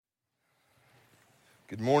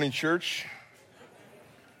Good morning, church.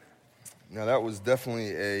 Now, that was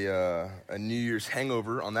definitely a New Year's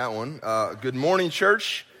hangover on that one. Good morning,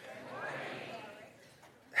 church. Good morning.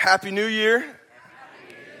 Happy New Year.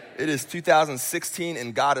 It is 2016,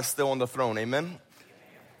 and God is still on the throne. Amen?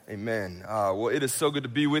 Amen. Well, it is so good to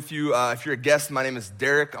be with you. If you're a guest, my name is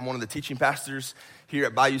Derek. I'm one of the teaching pastors here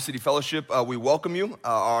at Bayou City Fellowship. We welcome you.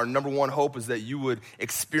 Our number one hope is that you would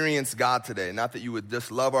experience God today. Not that you would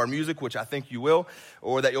just love our music, which I think you will,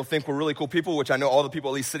 or that you'll think we're really cool people, which I know all the people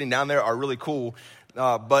at least sitting down there are really cool,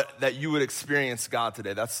 but that you would experience God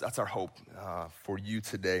today. That's our hope for you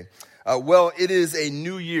today. Well, it is a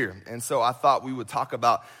new year, and so I thought we would talk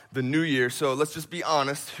about the new year. So let's just be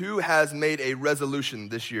honest. Who has made a resolution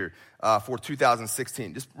this year for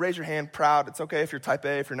 2016? Just raise your hand, proud. It's okay if you're type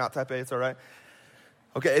A. If you're not type A, it's all right.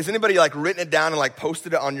 Okay, has anybody written it down and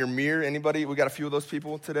posted it on your mirror? Anybody? We got a few of those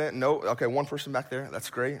people today? No? Okay, one person back there. That's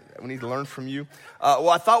great. We need to learn from you. Well,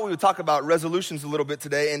 I thought we would talk about resolutions a little bit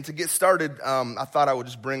today. And to get started, I thought I would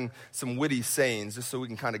just bring some witty sayings just so we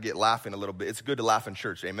can kind of get laughing a little bit. It's good to laugh in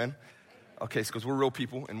church. Amen? Okay, because we're real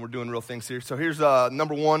people and we're doing real things here. So here's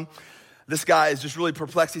number one. This guy is just really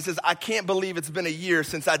perplexed. He says, I can't believe it's been a year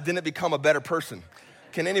since I didn't become a better person.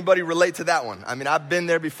 Can anybody relate to that one? I mean, I've been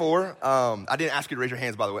there before. I didn't ask you to raise your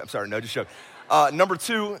hands, by the way. I'm sorry. No, just joking. Number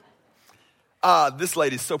two, this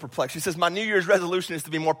lady's so perplexed. She says, my New Year's resolution is to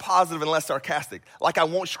be more positive and less sarcastic. I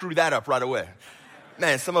won't screw that up right away.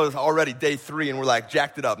 Man, some of us already day 3 and we're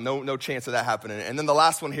jacked it up. No chance of that happening. And then the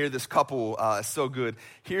last one here, this couple is so good.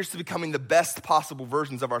 Here's to becoming the best possible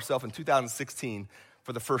versions of ourselves in 2016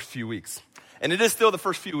 for the first few weeks. And it is still the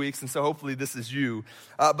first few weeks, and so hopefully this is you.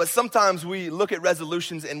 But sometimes we look at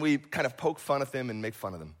resolutions and we kind of poke fun at them and make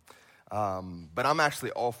fun of them. But I'm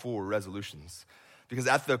actually all for resolutions because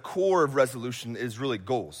at the core of resolution is really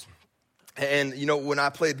goals. And, when I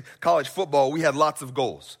played college football, we had lots of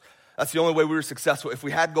goals. That's the only way we were successful. If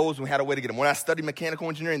we had goals and we had a way to get them. When I studied mechanical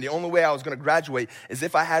engineering, the only way I was going to graduate is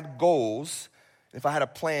if I had goals, if I had a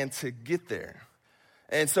plan to get there.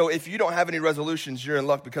 And so if you don't have any resolutions, you're in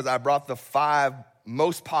luck because I brought the 5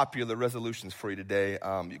 most popular resolutions for you today.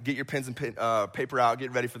 Get your pens and paper out.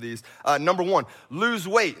 Get ready for these. Number 1, lose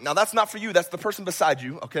weight. Now, that's not for you. That's the person beside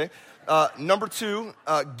you, okay? Number 2,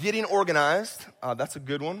 getting organized. That's a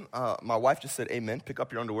good one. My wife just said amen. Pick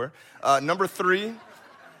up your underwear. Number 3,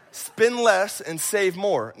 spend less and save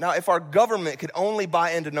more. Now, if our government could only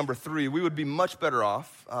buy into number 3, we would be much better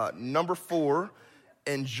off. Number 4,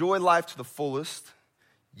 enjoy life to the fullest.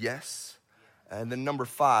 Yes. And then number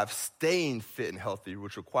 5, staying fit and healthy,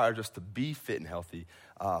 which requires us to be fit and healthy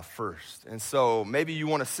first. And so maybe you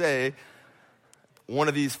want to say one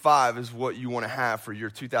of these 5 is what you want to have for your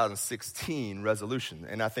 2016 resolution.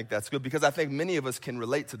 And I think that's good because I think many of us can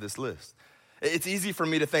relate to this list. It's easy for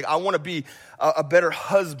me to think, I want to be a better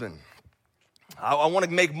husband. I want to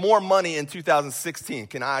make more money in 2016.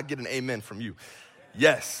 Can I get an amen from you?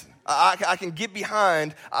 Yes. I can get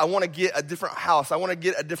behind, I want to get a different house. I want to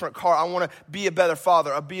get a different car. I want to be a better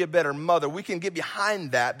father or be a better mother. We can get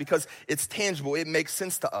behind that because it's tangible. It makes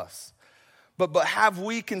sense to us. But have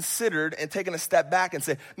we considered and taken a step back and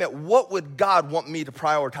say, man, what would God want me to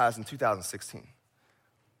prioritize in 2016?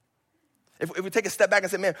 If we take a step back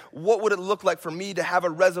and say, man, what would it look like for me to have a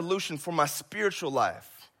resolution for my spiritual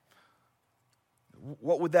life?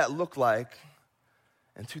 What would that look like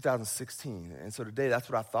in 2016? And so today, that's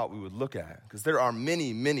what I thought we would look at because there are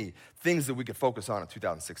many, many things that we could focus on in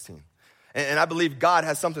 2016. And I believe God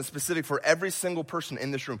has something specific for every single person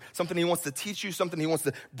in this room, something he wants to teach you, something he wants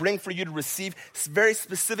to bring for you to receive. It's very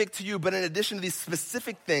specific to you, but in addition to these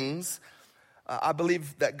specific things, I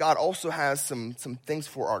believe that God also has some things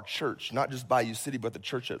for our church, not just Bayou City, but the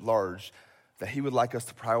church at large, that he would like us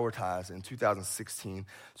to prioritize in 2016.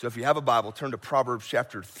 So if you have a Bible, turn to Proverbs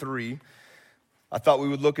chapter 3. I thought we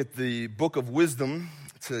would look at the book of wisdom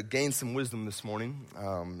to gain some wisdom this morning,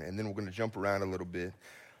 and then we're going to jump around a little bit.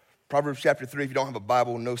 Proverbs chapter 3, if you don't have a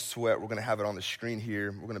Bible, no sweat. We're going to have it on the screen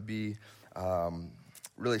here. We're going to be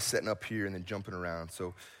really setting up here and then jumping around.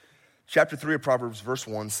 So chapter 3 of Proverbs, verse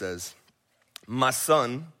 1 says, my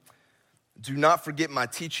son, do not forget my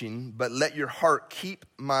teaching, but let your heart keep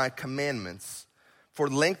my commandments. For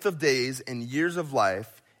length of days and years of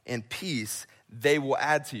life and peace they will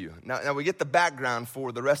add to you. Now we get the background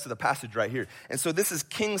for the rest of the passage right here. And so this is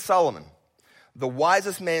King Solomon, the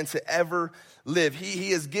wisest man to ever live.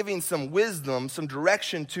 He is giving some wisdom, some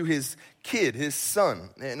direction to his kid, his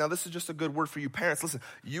son. And now this is just a good word for you parents. Listen,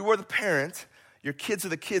 you are the parent, your kids are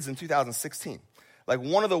the kids in 2016. Like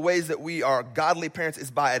one of the ways that we are godly parents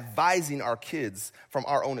is by advising our kids from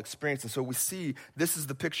our own experience. And so we see, this is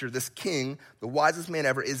the picture, this king, the wisest man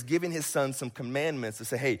ever, is giving his son some commandments to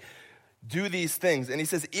say, hey, do these things. And he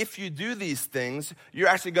says, if you do these things, you're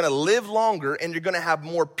actually gonna live longer and you're gonna have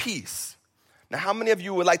more peace. Now, how many of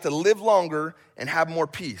you would like to live longer and have more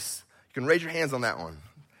peace? You can raise your hands on that one,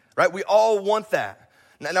 right? We all want that.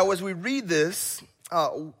 Now as we read this,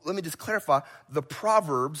 let me just clarify, the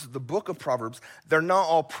Proverbs, the book of Proverbs, they're not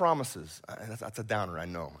all promises. That's a downer, I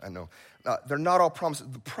know. They're not all promises.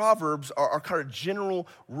 The Proverbs are kind of general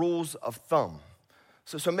rules of thumb.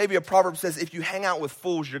 So maybe a proverb says, if you hang out with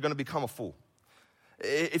fools, you're going to become a fool.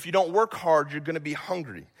 If you don't work hard, you're going to be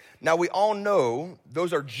hungry. Now, we all know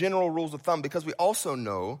those are general rules of thumb because we also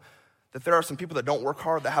know that there are some people that don't work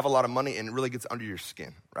hard that have a lot of money and it really gets under your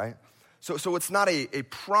skin, right? So it's not a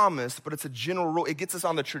promise, but it's a general rule. It gets us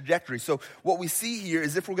on the trajectory. So what we see here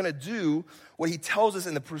is if we're going to do what he tells us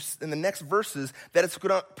in the next verses, that it's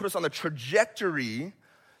going to put us on the trajectory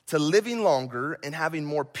to living longer and having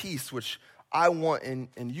more peace, which I want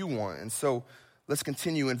and you want. And so let's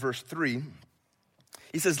continue in verse 3.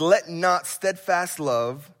 He says, let not steadfast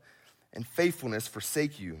love and faithfulness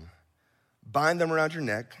forsake you. Bind them around your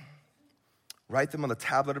neck. Write them on the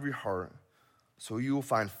tablet of your heart, so you will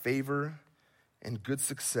find favor and good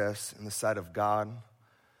success in the sight of God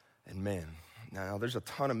and man. Now, there's a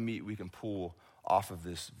ton of meat we can pull off of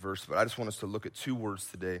this verse, but I just want us to look at two words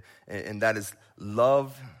today, and that is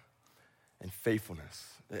love and faithfulness.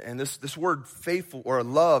 And this word faithful or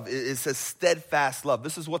love, it says steadfast love.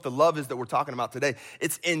 This is what the love is that we're talking about today.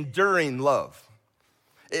 It's enduring love.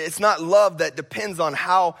 It's not love that depends on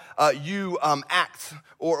how you act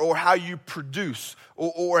or how you produce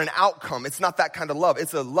or an outcome. It's not that kind of love.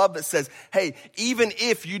 It's a love that says, hey, even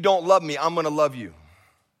if you don't love me, I'm going to love you.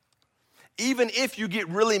 Even if you get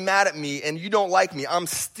really mad at me and you don't like me, I'm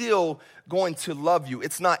still going to love you.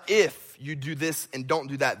 It's not if you do this and don't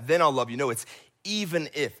do that, then I'll love you. No, it's even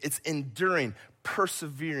if. It's enduring,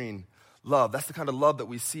 persevering love. That's the kind of love that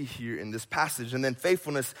we see here in this passage. And then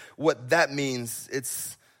faithfulness, what that means,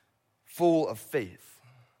 it's full of faith.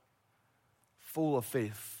 Full of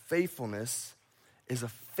faith. Faithfulness is a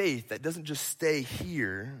faith that doesn't just stay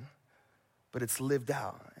here, but it's lived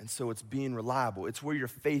out. And so it's being reliable. It's where your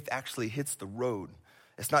faith actually hits the road.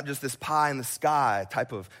 It's not just this pie in the sky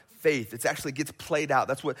type of faith. It actually gets played out.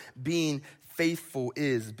 That's what being faithful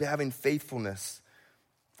is. Having faithfulness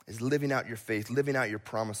is living out your faith, living out your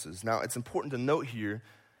promises. Now, it's important to note here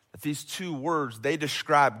that these two words, they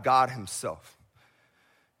describe God himself.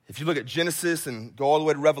 If you look at Genesis and go all the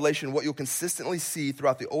way to Revelation, what you'll consistently see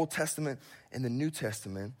throughout the Old Testament and the New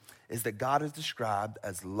Testament is that God is described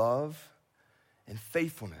as love and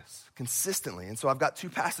faithfulness consistently. And so I've got two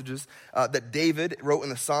passages that David wrote in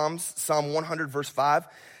the Psalms. Psalm 100, verse 5.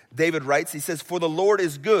 David writes, he says, for the Lord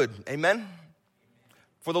is good. Amen?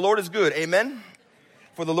 For the Lord is good. Amen?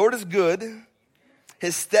 For the Lord is good.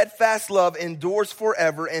 His steadfast love endures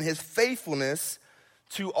forever, and his faithfulness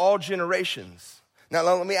to all generations. Now,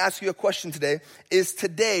 let me ask you a question today. Is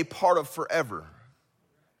today part of forever?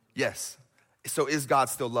 Yes. So is God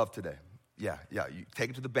still love today? Yeah. You take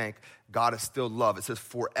it to the bank. God is still love. It says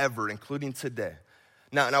forever, including today.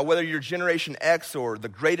 Now, whether you're Generation X or the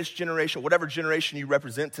greatest generation, whatever generation you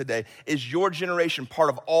represent today, is your generation part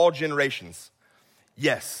of all generations?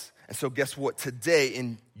 Yes. And so guess what? Today,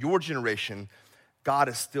 in your generation, God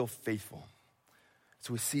is still faithful.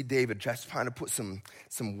 So we see David just trying to put some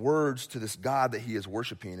words to this God that he is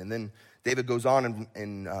worshiping. And then David goes on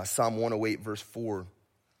in Psalm 108, verse 4.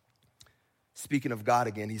 Speaking of God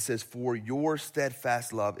again, he says, for your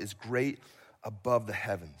steadfast love is great above the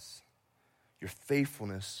heavens. Your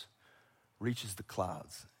faithfulness reaches the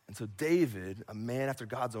clouds. And so David, a man after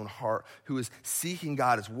God's own heart, who is seeking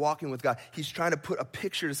God, is walking with God, he's trying to put a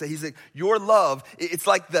picture to say, he's like, your love, it's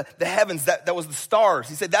like the heavens, that was the stars.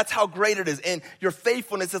 He said, that's how great it is. And your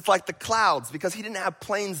faithfulness, it's like the clouds, because he didn't have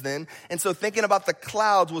planes then. And so thinking about the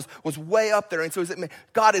clouds was way up there. And so he said, man,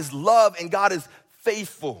 God is love and God is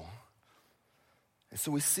faithful. And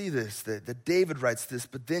so we see this, that David writes this,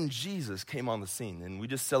 but then Jesus came on the scene, and we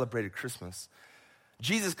just celebrated Christmas.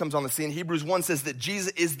 Jesus comes on the scene. Hebrews 1 says that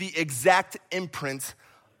Jesus is the exact imprint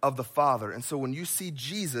of the Father. And so when you see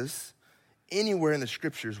Jesus anywhere in the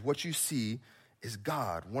scriptures, what you see is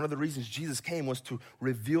God. One of the reasons Jesus came was to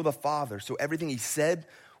reveal the Father. So everything he said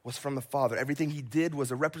was from the Father. Everything he did was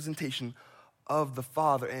a representation of the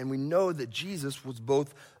Father. And we know that Jesus was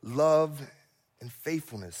both love and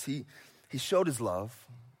faithfulness. He showed his love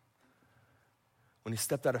when he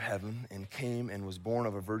stepped out of heaven and came and was born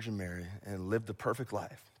of a Virgin Mary and lived a perfect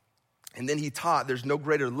life. And then he taught there's no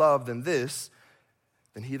greater love than this,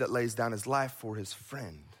 than he that lays down his life for his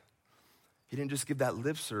friend. He didn't just give that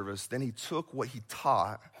lip service. Then he took what he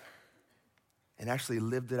taught and actually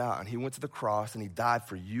lived it out. And he went to the cross and he died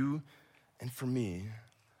for you and for me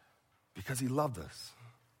because he loved us.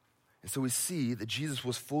 And so we see that Jesus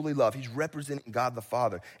was fully loved. He's representing God the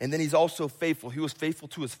Father. And then he's also faithful. He was faithful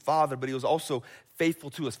to his Father, but he was also faithful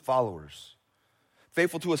to his followers.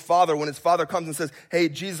 Faithful to his Father when his Father comes and says, hey,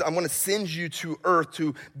 Jesus, I'm going to send you to earth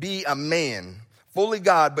to be a man. Fully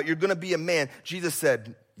God, but you're going to be a man. Jesus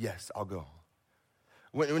said, yes, I'll go.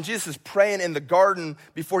 When Jesus is praying in the garden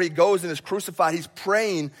before he goes and is crucified, he's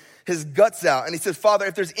praying his guts out. And he says, Father,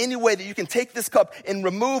 if there's any way that you can take this cup and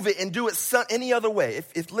remove it and do it any other way,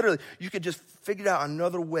 if literally you could just figure out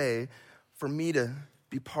another way for me to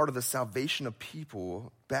be part of the salvation of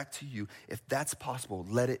people back to you, if that's possible,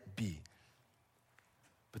 let it be.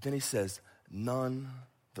 But then he says,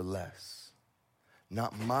 nonetheless,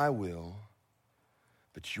 not my will,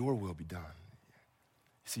 but your will be done.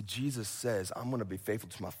 See, Jesus says, I'm going to be faithful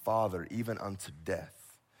to my Father even unto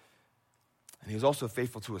death. And he was also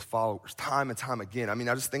faithful to his followers time and time again. I mean,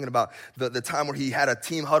 I was just thinking about the time where he had a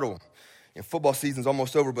team huddle. Football season's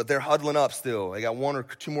almost over, but they're huddling up still. They got 1 or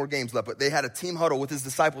 2 more games left, but they had a team huddle with his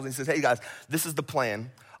disciples. And he says, hey guys, this is the plan.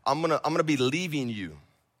 I'm gonna be leaving you.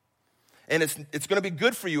 And it's going to be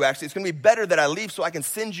good for you, actually. It's going to be better that I leave so I can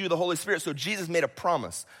send you the Holy Spirit. So Jesus made a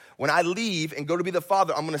promise. When I leave and go to be the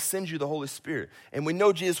Father, I'm going to send you the Holy Spirit. And we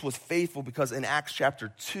know Jesus was faithful because in Acts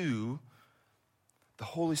chapter 2, the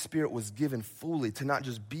Holy Spirit was given fully to not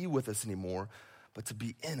just be with us anymore, but to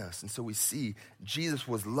be in us. And so we see Jesus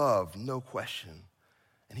was loved, no question.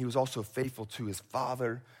 And he was also faithful to his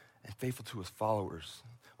Father and faithful to his followers.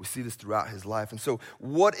 We see this throughout his life. And so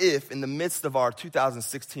what if in the midst of our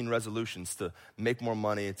 2016 resolutions to make more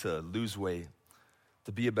money, to lose weight,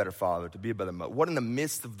 to be a better father, to be a better mother, what in the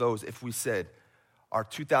midst of those if we said our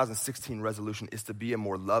 2016 resolution is to be a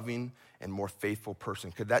more loving and more faithful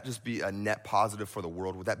person? Could that just be a net positive for the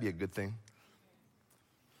world? Would that be a good thing?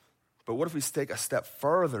 But what if we take a step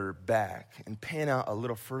further back and pan out a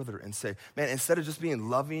little further and say, man, instead of just being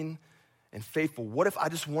loving and faithful, what if I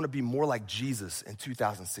just want to be more like Jesus in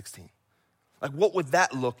 2016? Like, what would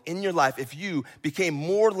that look in your life if you became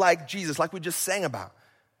more like Jesus, like we just sang about?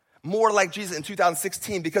 More like Jesus in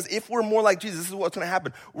 2016, because if we're more like Jesus, this is what's going to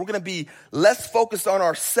happen. We're going to be less focused on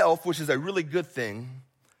ourselves, which is a really good thing.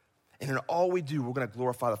 And in all we do, we're going to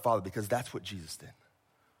glorify the Father because that's what Jesus did.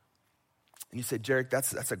 And you say, Jarek,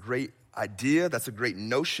 that's a great idea. That's a great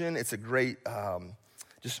notion. It's a great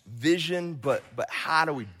just vision. But how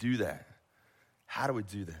do we do that? How do we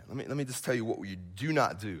do that? Let me just tell you what you do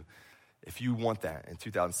not do if you want that in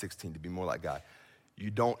 2016 to be more like God.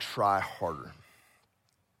 You don't try harder.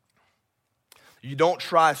 You don't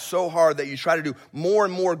try so hard that you try to do more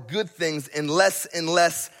and more good things and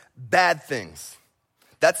less bad things.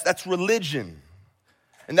 That's religion.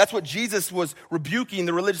 And that's what Jesus was rebuking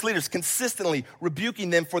the religious leaders, consistently rebuking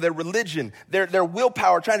them for their religion, their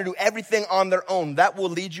willpower, trying to do everything on their own. That will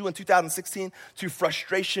lead you in 2016 to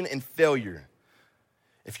frustration and failure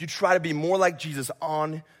if you try to be more like Jesus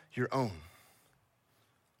on your own.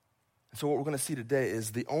 And so what we're going to see today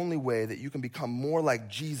is the only way that you can become more like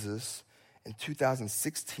Jesus in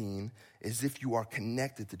 2016 is if you are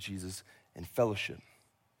connected to Jesus in fellowship.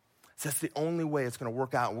 So that's the only way it's going to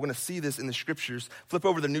work out. We're going to see this in the scriptures. Flip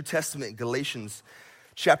over to the New Testament, Galatians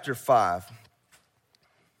chapter 5.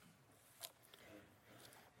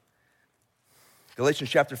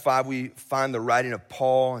 Galatians chapter 5, we find the writing of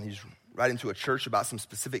Paul, and he's writing to a church about some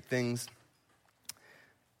specific things.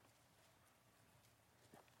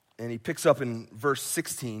 And he picks up in verse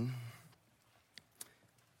 16.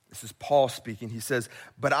 This is Paul speaking. He says,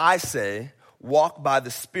 but I say, walk by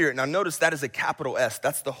the Spirit. Now notice that is a capital S.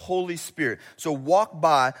 That's the Holy Spirit. So walk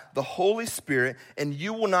by the Holy Spirit and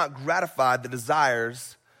you will not gratify the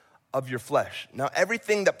desires of your flesh. Now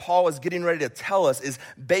everything that Paul is getting ready to tell us is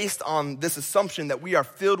based on this assumption that we are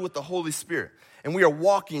filled with the Holy Spirit. And we are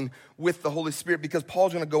walking with the Holy Spirit because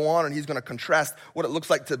Paul's going to go on and he's going to contrast what it looks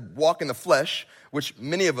like to walk in the flesh, which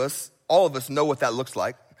many of us, all of us know what that looks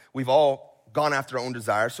like. We've all gone after our own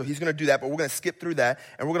desires. So he's going to do that, but we're going to skip through that.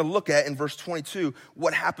 And we're going to look at, in verse 22,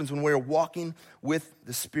 what happens when we're walking with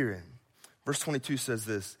the Spirit. Verse 22 says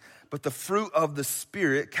this, but the fruit of the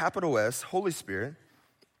Spirit, capital S, Holy Spirit,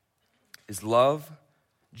 is love,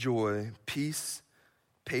 joy, peace,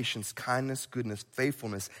 patience, kindness, goodness,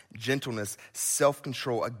 faithfulness, gentleness,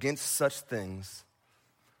 self-control. Against such things,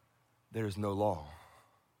 there is no law.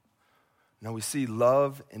 Now we see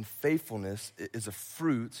love and faithfulness is a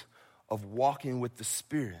fruit of walking with the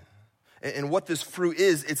Spirit. And what this fruit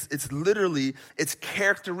is, it's literally, it's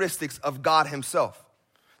characteristics of God himself.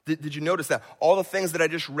 Did you notice that? All the things that I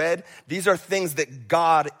just read, these are things that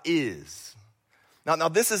God is. Now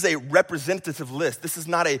this is a representative list. This is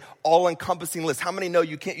not a all-encompassing list. How many know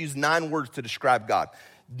you can't use 9 words to describe God?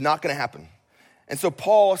 Not gonna happen. And so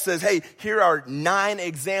Paul says, hey, here are 9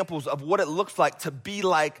 examples of what it looks like to be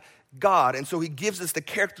like God. And so he gives us the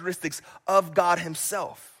characteristics of God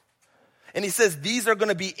himself. And he says these are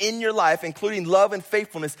gonna be in your life, including love and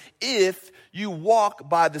faithfulness, if you walk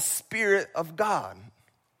by the Spirit of God.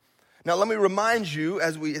 Now, let me remind you,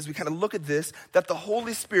 as we kind of look at this, that the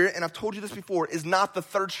Holy Spirit, and I've told you this before, is not the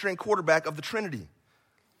third string quarterback of the Trinity.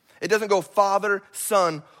 It doesn't go Father,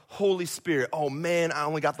 Son, Holy Spirit. Oh man, I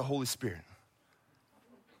only got the Holy Spirit.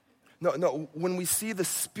 No, when we see the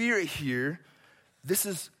Spirit here, this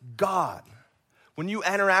is God. When you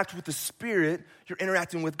interact with the Spirit, you're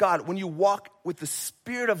interacting with God. When you walk with the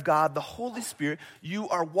Spirit of God, the Holy Spirit, you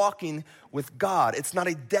are walking with God. It's not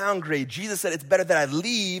a downgrade. Jesus said, it's better that I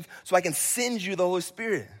leave so I can send you the Holy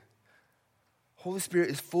Spirit. Holy Spirit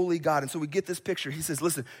is fully God. And so we get this picture. He says,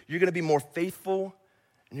 listen, you're going to be more faithful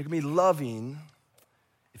and you're going to be loving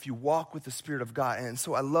if you walk with the Spirit of God. And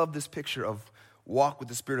so I love this picture of walk with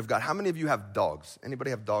the Spirit of God. How many of you have dogs? Anybody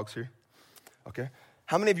have dogs here? Okay.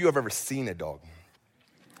 How many of you have ever seen a dog?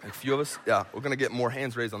 A few of us? Yeah, we're going to get more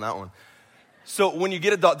hands raised on that one. So when you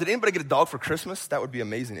get a dog, did anybody get a dog for Christmas? That would be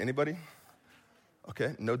amazing. Anybody?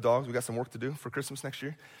 Okay, no dogs. We got some work to do for Christmas next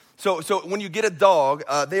year. So when you get a dog,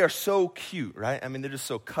 they are so cute, right? I mean, they're just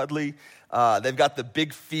so cuddly. They've got the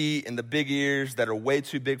big feet and the big ears that are way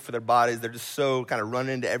too big for their bodies. They're just so kind of run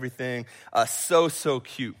into everything. So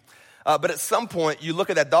cute. But at some point, you look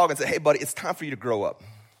at that dog and say, hey, buddy, it's time for you to grow up.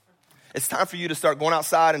 It's time for you to start going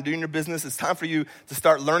outside and doing your business. It's time for you to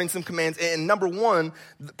start learning some commands. And number one,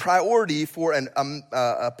 the priority for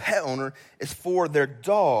a pet owner is for their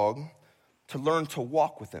dog to learn to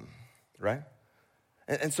walk with them, right?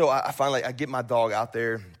 And so I finally, I get my dog out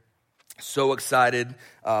there, so excited.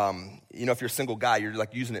 If you're a single guy, you're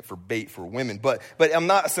like using it for bait for women. But I'm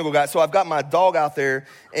not a single guy, so I've got my dog out there,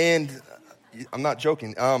 and I'm not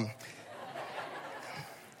joking. And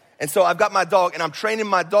so I've got my dog, and I'm training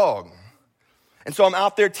my dog. And so I'm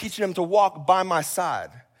out there teaching him to walk by my side.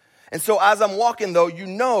 And so as I'm walking, though, you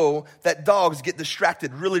know that dogs get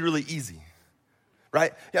distracted really, really easy,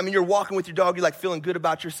 right? I mean, you're walking with your dog, you're like feeling good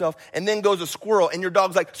about yourself, and then goes a squirrel, and your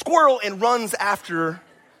dog's like, squirrel, and runs after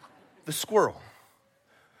the squirrel.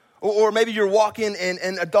 Or maybe you're walking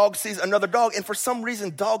and a dog sees another dog, and for some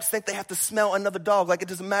reason, dogs think they have to smell another dog. Like, it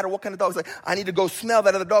doesn't matter what kind of dog. It's like, I need to go smell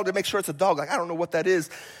that other dog to make sure it's a dog. Like, I don't know what that is.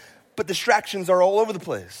 But distractions are all over the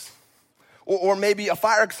place. Or maybe a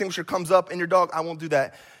fire extinguisher comes up and your dog, I won't do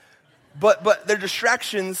that. But there are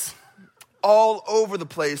distractions all over the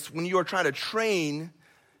place when you are trying to train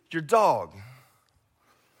your dog.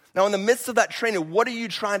 Now, in the midst of that training, what are you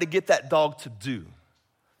trying to get that dog to do?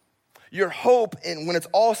 Your hope, and when it's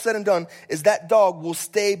all said and done, is that dog will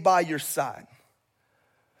stay by your side.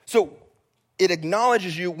 So it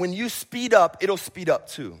acknowledges you. When you speed up, it'll speed up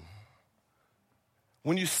too.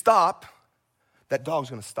 When you stop, that dog's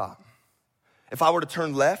gonna stop. If I were to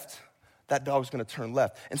turn left, that dog's gonna turn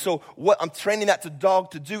left. And so what I'm training that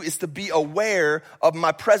dog to do is to be aware of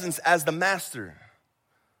my presence as the master.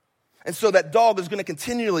 And so that dog is gonna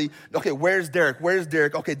continually, okay, where's Derek? Where's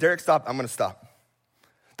Derek? Okay, Derek, stop, I'm gonna stop.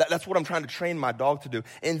 That's what I'm trying to train my dog to do.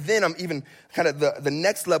 And then I'm even kind of the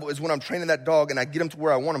next level is when I'm training that dog and I get him to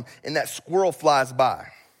where I want him, and that squirrel flies by.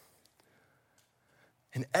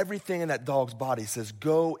 And everything in that dog's body says,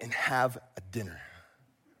 go and have a dinner.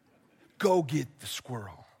 Go get the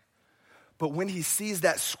squirrel. But when he sees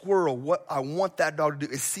that squirrel, what I want that dog to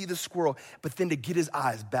do is see the squirrel, but then to get his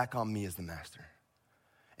eyes back on me as the master.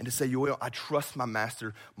 And to say, Yoel, I trust my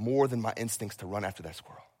master more than my instincts to run after that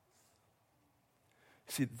squirrel.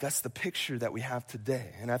 See, that's the picture that we have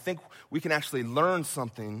today. And I think we can actually learn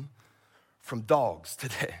something from dogs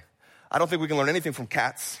today. I don't think we can learn anything from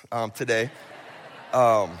cats today.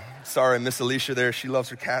 Sorry, Miss Alicia there, she loves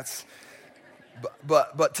her cats.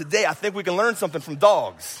 But today, I think we can learn something from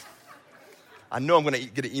dogs. I know I'm going to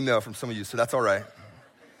get an email from some of you, so that's all right.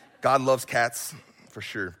 God loves cats, for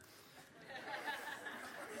sure.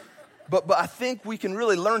 But I think we can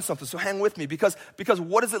really learn something, so hang with me, because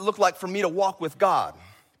what does it look like for me to walk with God?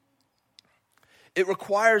 It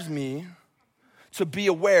requires me to be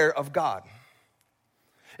aware of God.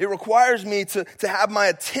 It requires me to have my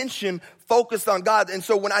attention focused on God. And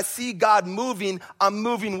so when I see God moving, I'm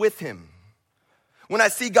moving with him. When I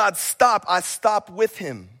see God stop, I stop with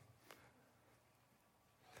him.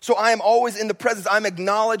 So I am always in the presence. I'm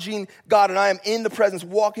acknowledging God, and I am in the presence,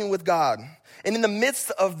 walking with God. And in the midst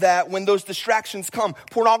of that, when those distractions come,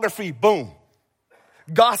 pornography, boom.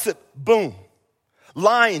 Gossip, boom.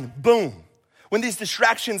 Lying, boom. When these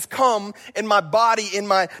distractions come in my body, in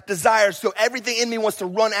my desires, so everything in me wants to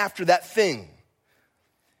run after that thing.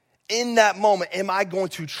 In that moment, am I going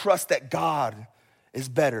to trust that God is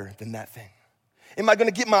better than that thing? Am I going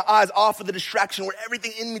to get my eyes off of the distraction where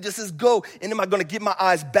everything in me just says go? And am I going to get my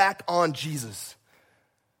eyes back on Jesus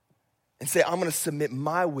and say, I'm going to submit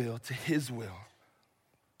my will to his will?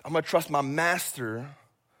 I'm going to trust my master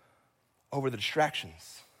over the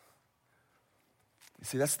distractions. You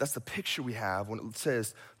see, that's the picture we have when it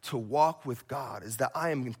says to walk with God, is that I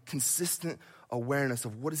am in consistent awareness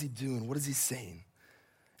of what is he doing, what is he saying.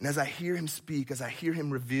 And as I hear him speak, as I hear him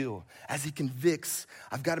reveal, as he convicts,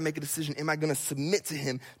 I've got to make a decision. Am I going to submit to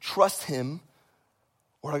him, trust him,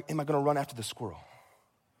 or am I going to run after the squirrel?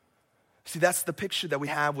 See, that's the picture that we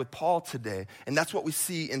have with Paul today. And that's what we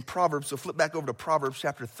see in Proverbs. So flip back over to Proverbs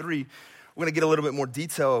chapter 3. We're going to get a little bit more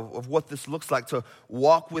detail of what this looks like to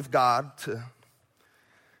walk with God, to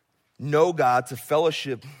know God, to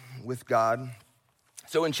fellowship with God.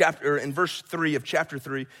 So in verse 3 of chapter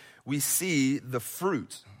 3, we see the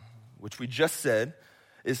fruit, which we just said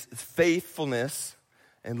is faithfulness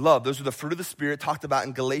and love. Those are the fruit of the Spirit talked about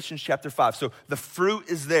in Galatians chapter 5. So the fruit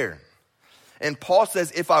is there. And Paul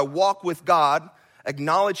says, if I walk with God,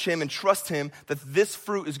 acknowledge him and trust him, that this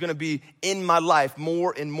fruit is going to be in my life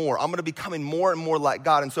more and more. I'm going to be becoming more and more like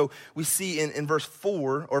God. And so we see in verse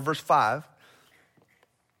 4 or verse 5,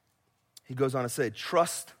 he goes on to say,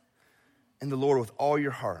 trust in the Lord with all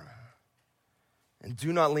your heart and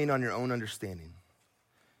do not lean on your own understanding.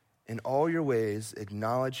 In all your ways,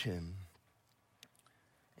 acknowledge him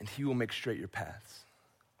and he will make straight your paths.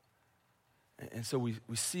 And so we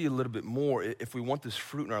see a little bit more, if we want this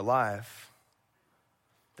fruit in our life,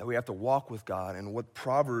 that we have to walk with God. And what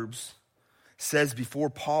Proverbs says before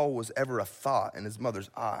Paul was ever a thought in his mother's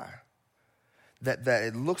eye, that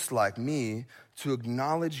it looks like me to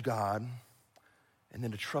acknowledge God and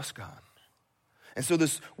then to trust God. And so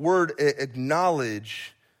this word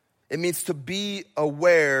acknowledge, it means to be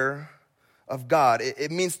aware of God.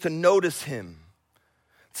 It means to notice him,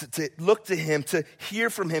 to look to him, to hear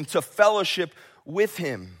from him, to fellowship with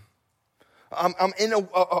him. I'm in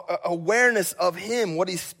awareness of him, what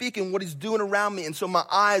he's speaking, what he's doing around me. And so my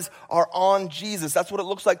eyes are on Jesus. That's what it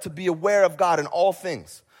looks like to be aware of God in all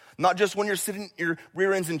things. Not just when you're sitting your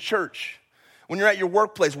rear ends in church. When you're at your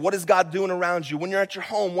workplace, what is God doing around you? When you're at your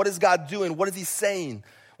home, what is God doing? What is he saying?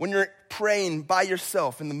 When you're praying by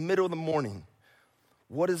yourself in the middle of the morning,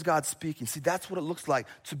 what is God speaking? See, that's what it looks like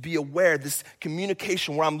to be aware, this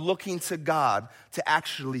communication where I'm looking to God to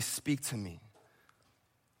actually speak to me.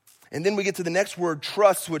 And then we get to the next word,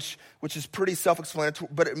 trust, which is pretty self-explanatory,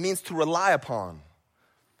 but it means to rely upon,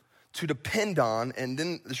 to depend on, and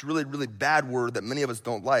then this really, really bad word that many of us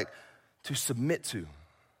don't like, to submit to.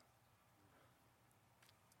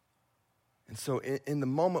 And so in the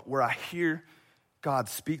moment where I hear God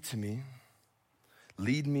speak to me,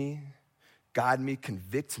 lead me, guide me,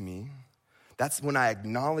 convict me, that's when I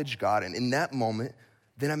acknowledge God. And in that moment,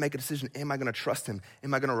 then I make a decision. Am I going to trust him?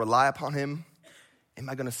 Am I going to rely upon him? Am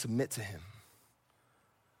I going to submit to him?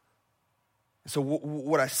 So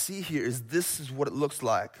what I see here is this is what it looks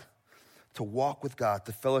like to walk with God,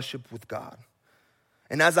 to fellowship with God.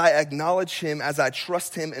 And as I acknowledge him, as I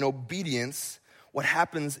trust him in obedience, what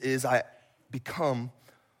happens is I become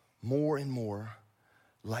more and more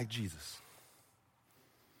like Jesus.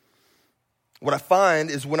 What I find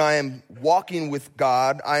is when I am walking with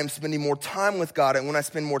God, I am spending more time with God. And when I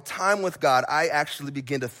spend more time with God, I actually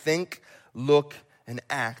begin to think, look, and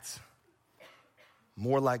act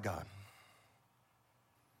more like God.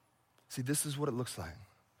 See, this is what it looks like.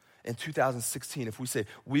 In 2016, if we say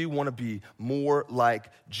we want to be more like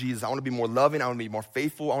Jesus, I want to be more loving, I want to be more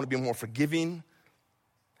faithful, I want to be more forgiving.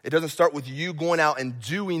 It doesn't start with you going out and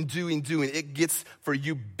doing. It gets for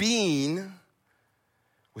you being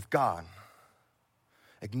with God,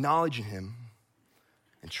 acknowledging him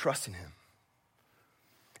and trusting him.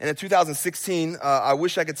 And in 2016, I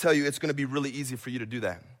wish I could tell you it's going to be really easy for you to do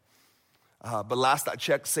that. But last I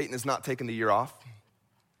checked, Satan has not taken the year off.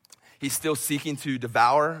 He's still seeking to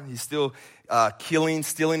devour. He's still killing,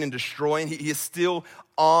 stealing, and destroying. He is still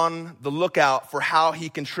on the lookout for how he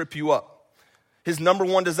can trip you up. His number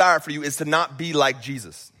one desire for you is to not be like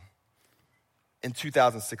Jesus in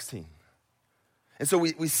 2016. And so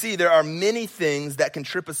we see there are many things that can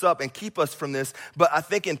trip us up and keep us from this. But I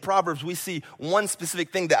think in Proverbs, we see one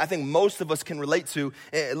specific thing that I think most of us can relate to.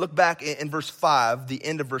 Look back in verse 5, the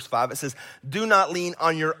end of verse 5. It says, do not lean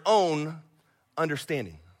on your own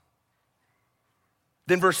understanding.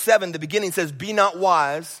 Then verse 7, the beginning says, be not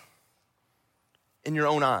wise in your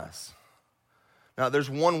own eyes. Now,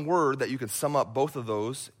 there's one word that you can sum up both of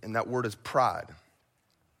those, and that word is pride.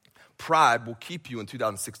 Pride will keep you in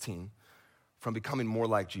 2016 from becoming more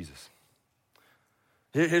like Jesus.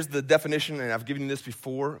 Here's the definition, and I've given you this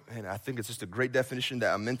before, and I think it's just a great definition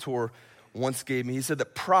that a mentor once gave me. He said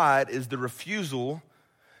that pride is the refusal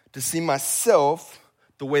to see myself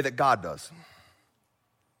the way that God does.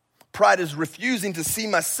 Pride is refusing to see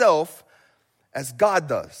myself as God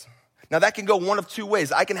does. Now, that can go one of two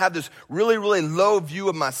ways. I can have this really, really low view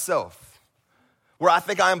of myself, where I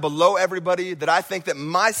think I am below everybody, that I think that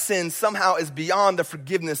my sin somehow is beyond the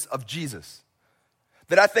forgiveness of Jesus.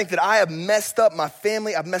 That I think that I have messed up my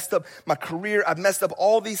family, I've messed up my career, I've messed up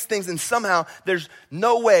all these things, and somehow there's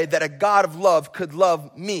no way that a God of love could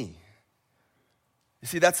love me. You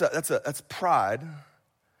see, that's pride,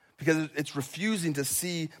 because it's refusing to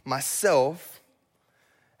see myself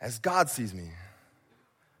as God sees me.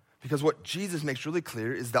 Because what Jesus makes really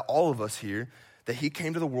clear is that all of us here, that he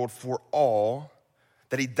came to the world for all,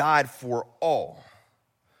 that he died for all,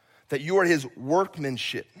 that you are his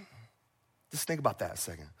workmanship. Just think about that a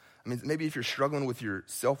second. I mean, maybe if you're struggling with your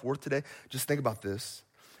self-worth today, just think about this.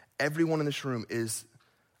 Everyone in this room is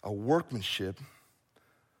a workmanship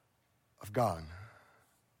of God.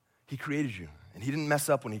 He created you, and he didn't mess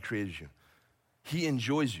up when he created you. He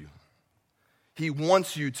enjoys you. He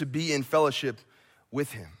wants you to be in fellowship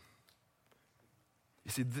with him. You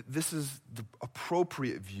see, this is the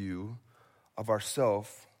appropriate view of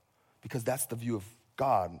ourself, because that's the view of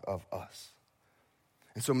God of us.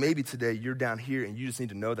 And so maybe today you're down here and you just need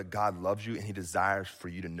to know that God loves you and he desires for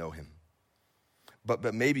you to know him.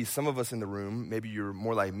 But maybe some of us in the room, maybe you're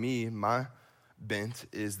more like me, my bent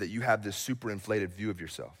is that you have this super inflated view of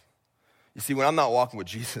yourself. You see, when I'm not walking with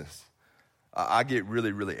Jesus, I get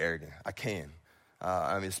really, really arrogant. I can.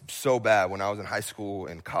 I mean, it's so bad. When I was in high school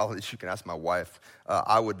and college, you can ask my wife,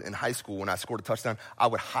 in high school, when I scored a touchdown, I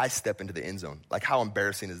would high step into the end zone. Like, how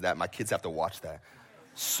embarrassing is that? My kids have to watch that.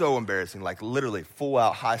 So embarrassing, like literally full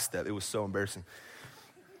out high step. It was so embarrassing.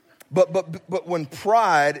 But when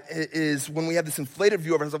pride is, when we have this inflated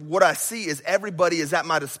view of ourselves, what I see is everybody is at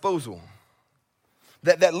my disposal.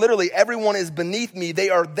 That literally everyone is beneath me.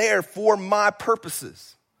 They are there for my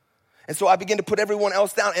purposes. And so I begin to put everyone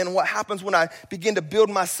else down. And what happens when I begin to build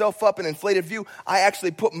myself up an inflated view, I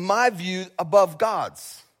actually put my view above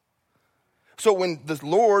God's. So when the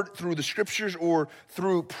Lord, through the scriptures or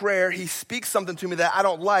through prayer, he speaks something to me that I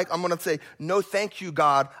don't like, I'm going to say, no, thank you,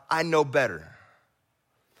 God. I know better.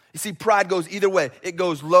 You see, pride goes either way. It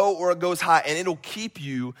goes low or it goes high, and it'll keep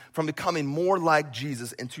you from becoming more like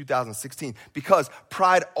Jesus in 2016, because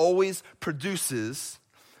pride always produces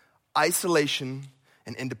isolation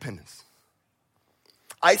and independence.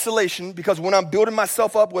 Isolation, because when I'm building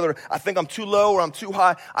myself up, whether I think I'm too low or I'm too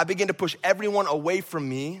high, I begin to push everyone away from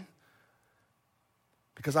me,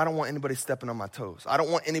 because I don't want anybody stepping on my toes. I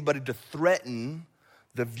don't want anybody to threaten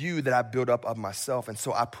the view that I build up of myself, and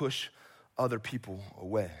so I push other people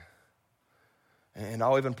away. And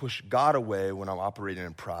I'll even push God away when I'm operating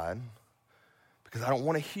in pride, because I don't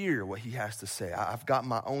want to hear what he has to say. I've got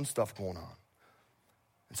my own stuff going on.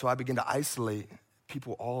 And so I begin to isolate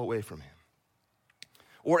people all away from him.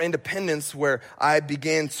 Or independence, where I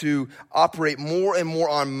began to operate more and more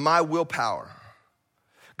on my willpower.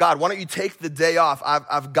 God, why don't you take the day off?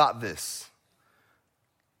 I've got this.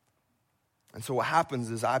 And so what happens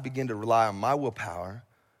is I begin to rely on my willpower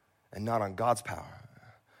and not on God's power.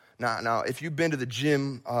 Now, if you've been to the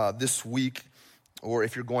gym this week, or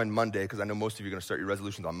if you're going Monday, because I know most of you are going to start your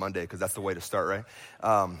resolutions on Monday, because that's the way to start, right?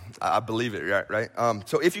 I believe it, right?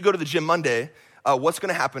 So if you go to the gym Monday, what's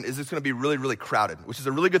going to happen is it's going to be really, really crowded, which is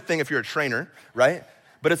a really good thing if you're a trainer, right?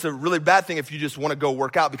 But it's a really bad thing if you just want to go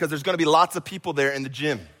work out, because there's going to be lots of people there in the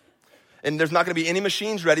gym. And there's not going to be any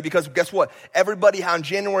machines ready, because guess what? Everybody on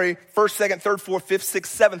January 1st, 2nd, 3rd, 4th, 5th,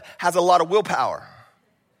 6th, 7th has a lot of willpower.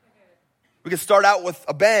 We can start out with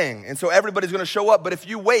a bang, and so everybody's going to show up. But if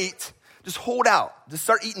you wait, just hold out. Just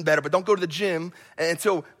start eating better, but don't go to the gym. And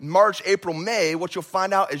until March, April, May, what you'll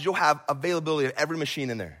find out is you'll have availability of every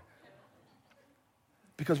machine in there.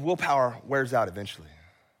 Because willpower wears out eventually.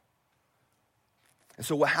 And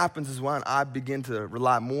so what happens is when I begin to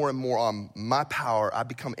rely more and more on my power, I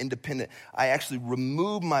become independent. I actually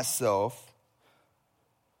remove myself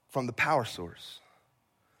from the power source.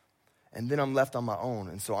 And then I'm left on my own.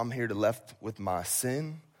 And so I'm here left with my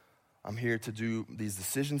sin. I'm here to do these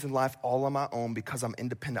decisions in life all on my own, because I'm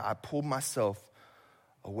independent. I pulled myself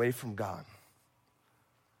away from God.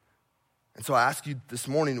 And so I ask you this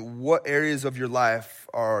morning, what areas of your life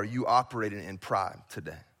are you operating in pride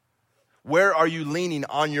today? Where are you leaning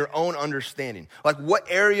on your own understanding? Like what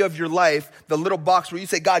area of your life, the little box where you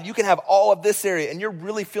say, God, you can have all of this area, and you're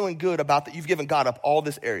really feeling good about that you've given God up all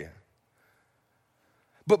this area.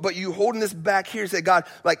 But you holding this back here, say, God,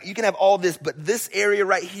 like you can have all this, but this area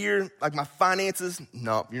right here, like my finances,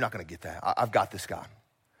 no, you're not gonna get that. I've got this, God.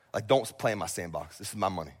 Like don't play in my sandbox. This is my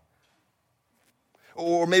money.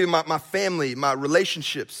 Or maybe my family, my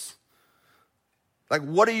relationships. Like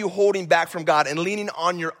what are you holding back from God and leaning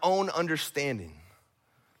on your own understanding?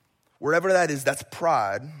 Wherever that is, that's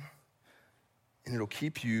pride, and it'll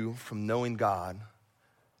keep you from knowing God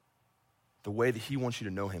the way that he wants you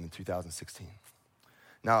to know him in 2016.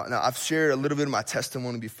 Now I've shared a little bit of my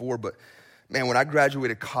testimony before, but man, when I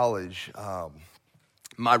graduated college,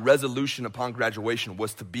 my resolution upon graduation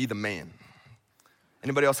was to be the man.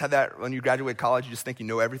 Anybody else had that when you graduate college? You just think you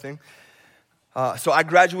know everything? So I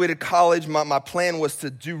graduated college. My plan was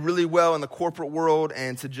to do really well in the corporate world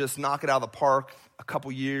and to just knock it out of the park a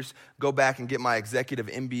couple years, go back and get my executive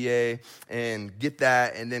MBA and get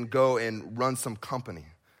that, and then go and run some company.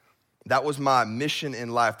 That was my mission in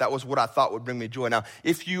life. That was what I thought would bring me joy. Now,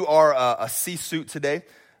 if you are a C-suit today,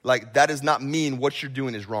 like that does not mean what you're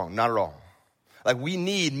doing is wrong, not at all. Like we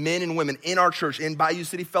need men and women in our church, in Bayou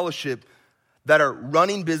City Fellowship, that are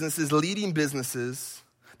running businesses, leading businesses,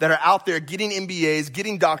 that are out there getting MBAs,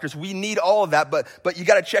 getting doctors. We need all of that, but you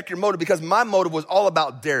gotta check your motive, because my motive was all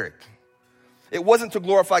about Derek. It wasn't to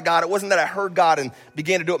glorify God. It wasn't that I heard God and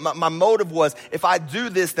began to do it. My motive was, if I do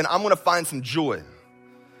this, then I'm gonna find some joy.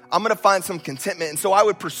 I'm gonna find some contentment. And so I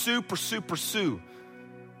would pursue the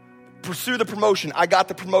promotion. I got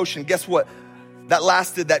the promotion. Guess what?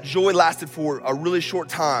 That joy lasted for a really short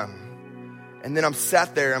time. And then I'm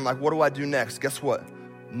sat there, I'm like, what do I do next? Guess what?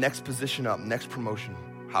 Next position up, next promotion.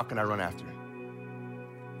 How can I run after it?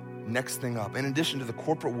 Next thing up. In addition to the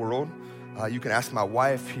corporate world, you can ask my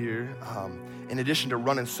wife here, in addition to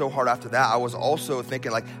running so hard after that, I was also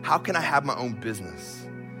thinking like, how can I have my own business?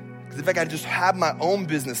 Because if I could just have my own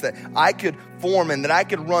business that I could form and that I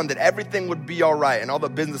could run, that everything would be all right. And all the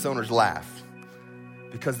business owners laugh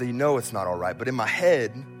because they know it's not all right. But in my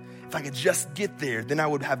head, if I could just get there, then I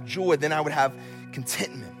would have joy, then I would have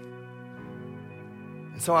contentment.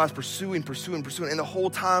 And so I was pursuing. And the whole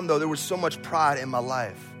time, though, there was so much pride in my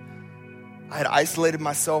life. I had isolated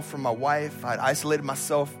myself from my wife. I had isolated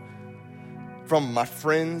myself from my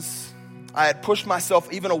friends. I had pushed myself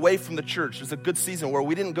even away from the church. It was a good season where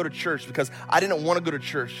we didn't go to church because I didn't want to go to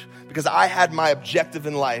church, because I had my objective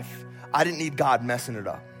in life. I didn't need God messing it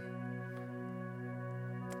up.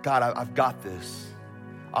 God, I've got this.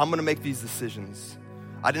 I'm going to make these decisions.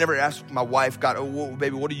 I never asked my wife, God, oh,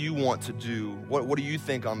 baby, what do you want to do? What do you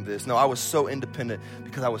think on this? No, I was so independent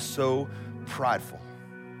because I was so prideful.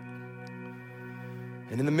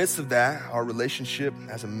 And in the midst of that, our relationship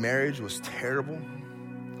as a marriage was terrible.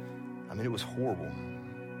 I mean, it was horrible.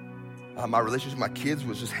 My relationship with my kids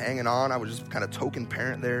was just hanging on. I was just kind of token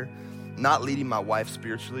parent there, not leading my wife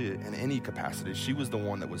spiritually in any capacity. She was the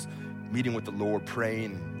one that was meeting with the Lord,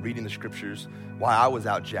 praying, and reading the scriptures while I was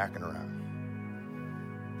out jacking around.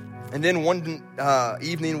 And then one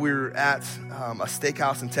evening we were at a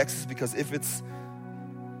steakhouse in Texas, because if it's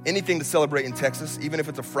anything to celebrate in Texas, even if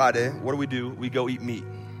it's a Friday, what do? We go eat meat.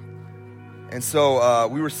 And so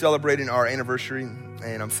we were celebrating our anniversary,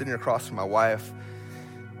 and I'm sitting across from my wife.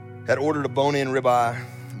 Had ordered a bone-in ribeye,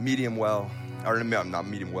 medium well, or not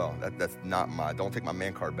medium well. That's not don't take my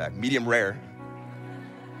man card back. Medium rare.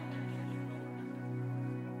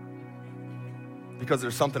 Because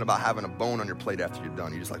there's something about having a bone on your plate after you're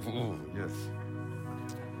done. You're just like, ooh, yes.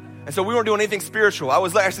 And so we weren't doing anything spiritual. I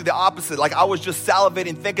was actually the opposite. Like I was just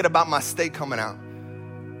salivating, thinking about my steak coming out.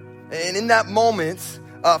 And in that moment,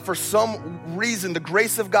 for some reason, the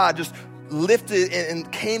grace of God just lifted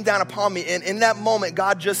and came down upon me. And in that moment,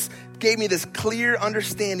 God just gave me this clear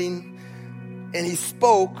understanding. And he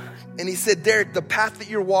spoke and he said, Derek, the path that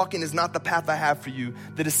you're walking is not the path I have for you.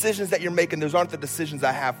 The decisions that you're making, those aren't the decisions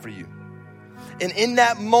I have for you. And in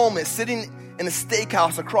that moment, sitting in a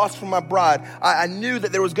steakhouse across from my bride, I knew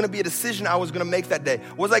that there was going to be a decision I was going to make that day.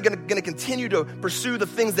 Was I going to continue to pursue the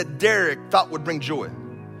things that Derek thought would bring joy?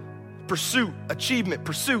 Pursuit, achievement,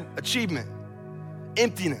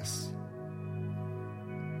 emptiness.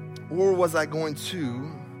 Or was I going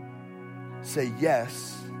to say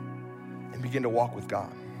yes and begin to walk with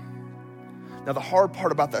God? Now, the hard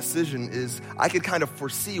part about that decision is I could kind of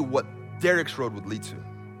foresee what Derek's road would lead to.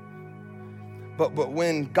 But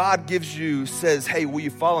when God says, hey, will you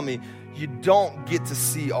follow me? You don't get to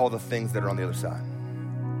see all the things that are on the other side.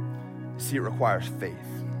 See, it requires faith.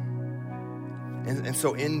 And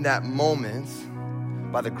so in that moment,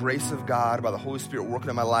 by the grace of God, by the Holy Spirit working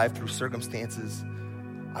in my life through circumstances,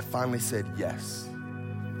 I finally said, yes,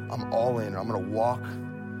 I'm all in. I'm going to walk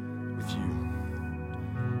with you.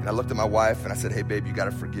 And I looked at my wife and I said, hey, babe, you got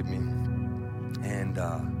to forgive me. And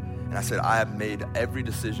I said, I have made every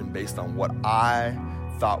decision based on what I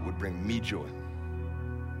thought would bring me joy.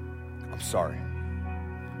 I'm sorry.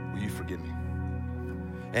 Will you forgive me?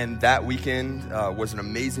 And that weekend was an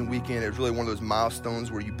amazing weekend. It was really one of those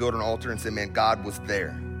milestones where you build an altar and say, man, God was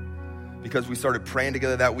there. Because we started praying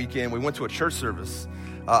together that weekend. We went to a church service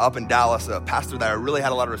up in Dallas, a pastor that I really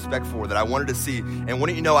had a lot of respect for, that I wanted to see. And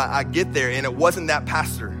wouldn't you know, I get there and it wasn't that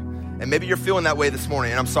pastor. And maybe you're feeling that way this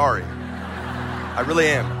morning, and I'm sorry. I really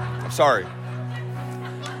am. I'm sorry.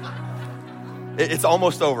 It's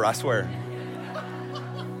almost over, I swear.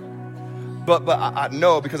 But I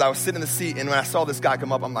know, because I was sitting in the seat, and when I saw this guy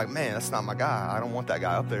come up, I'm like, man, that's not my guy. I don't want that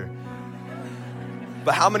guy up there.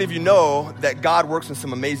 But how many of you know that God works in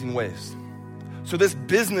some amazing ways? So this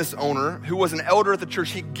business owner, who was an elder at the church,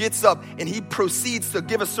 he gets up and he proceeds to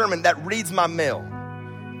give a sermon that reads my mail.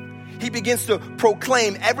 He begins to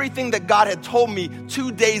proclaim everything that God had told me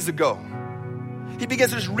 2 days ago. He begins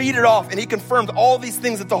to just read it off, and he confirmed all these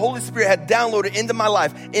things that the Holy Spirit had downloaded into my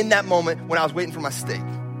life in that moment when I was waiting for my steak.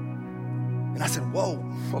 And I said, whoa,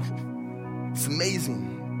 it's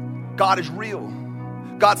amazing. God is real.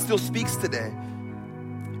 God still speaks today.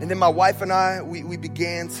 And then my wife and I, we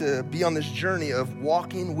began to be on this journey of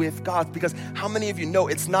walking with God, because how many of you know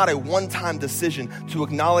it's not a one-time decision to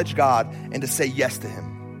acknowledge God and to say yes to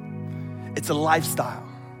him? It's a lifestyle.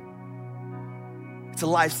 It's a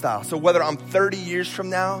lifestyle. So whether I'm 30 years from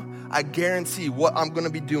now, I guarantee what I'm going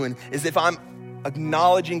to be doing is, if I'm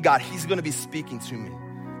acknowledging God, he's going to be speaking to me.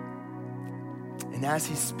 And as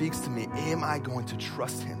he speaks to me, am I going to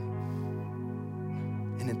trust him?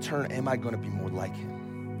 And in turn, am I going to be more like him?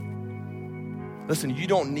 Listen, you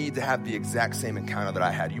don't need to have the exact same encounter that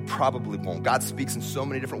I had. You probably won't. God speaks in so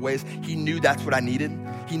many different ways. He knew that's what I needed.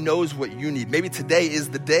 He knows what you need. Maybe today is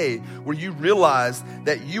the day where you realize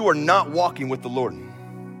that you are not walking with the Lord.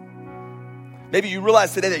 Maybe you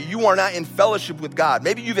realize today that you are not in fellowship with God.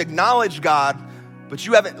 Maybe you've acknowledged God, but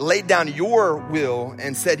you haven't laid down your will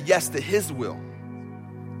and said yes to his will.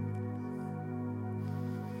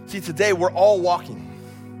 See, today we're all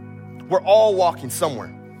walking. We're all walking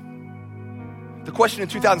somewhere. The question in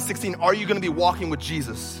 2016, are you going to be walking with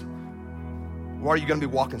Jesus? Or are you going to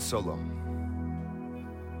be walking solo?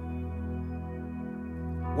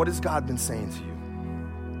 What has God been saying to you?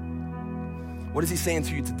 What is he saying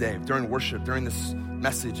to you today, during worship, during this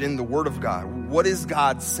message, in the Word of God? What is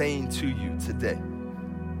God saying to you today?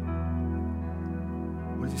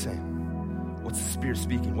 What is he saying? What's the Spirit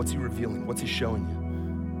speaking? What's he revealing? What's he showing you?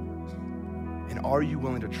 And are you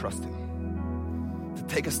willing to trust him? To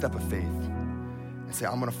take a step of faith and say,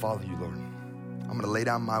 I'm going to follow you, Lord. I'm going to lay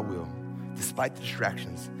down my will despite the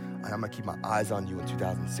distractions, and I'm going to keep my eyes on you in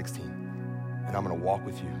 2016. And I'm going to walk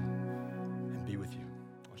with you and be with you.